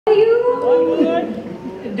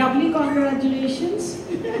you? Doubly congratulations.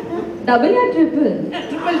 Double or triple?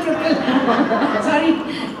 Triple. Sorry,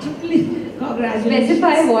 triple congratulations.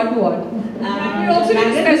 Specify what? You're also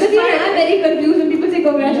specify. I'm very confused when people say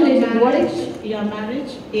congratulations. What is? Your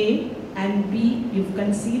marriage, A, and B, you've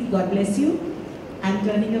conceived. God bless you. And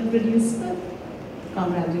turning a producer.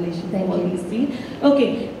 Congratulations. Thank all you. these three.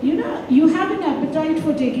 Okay, you have an appetite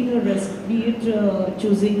for taking a risk, be it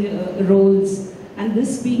choosing roles, and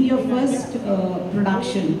this being your first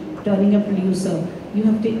production, turning a producer, you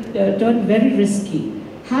have turned very risky.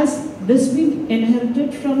 Has this been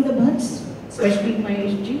inherited from the Bhatts, especially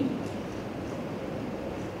Mahesh ji?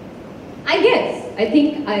 I guess. I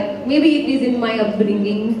think maybe it is in my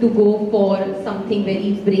upbringing to go for something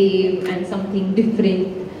very brave and something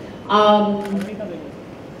different.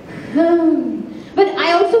 But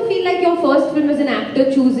I also feel like your first film as an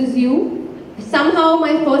actor chooses you. Somehow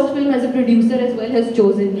my first film as a producer as well has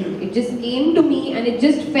chosen you. It just came to me and it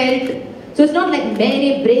just felt. So it's not like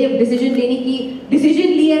मैंने brave decision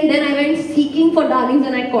Lee and then I went seeking for darlings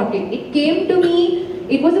and I caught it. It came to me.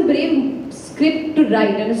 It was a brave script to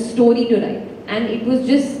write and a story to write, and it was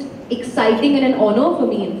just exciting and an honor for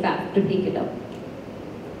me, in fact, to take it up.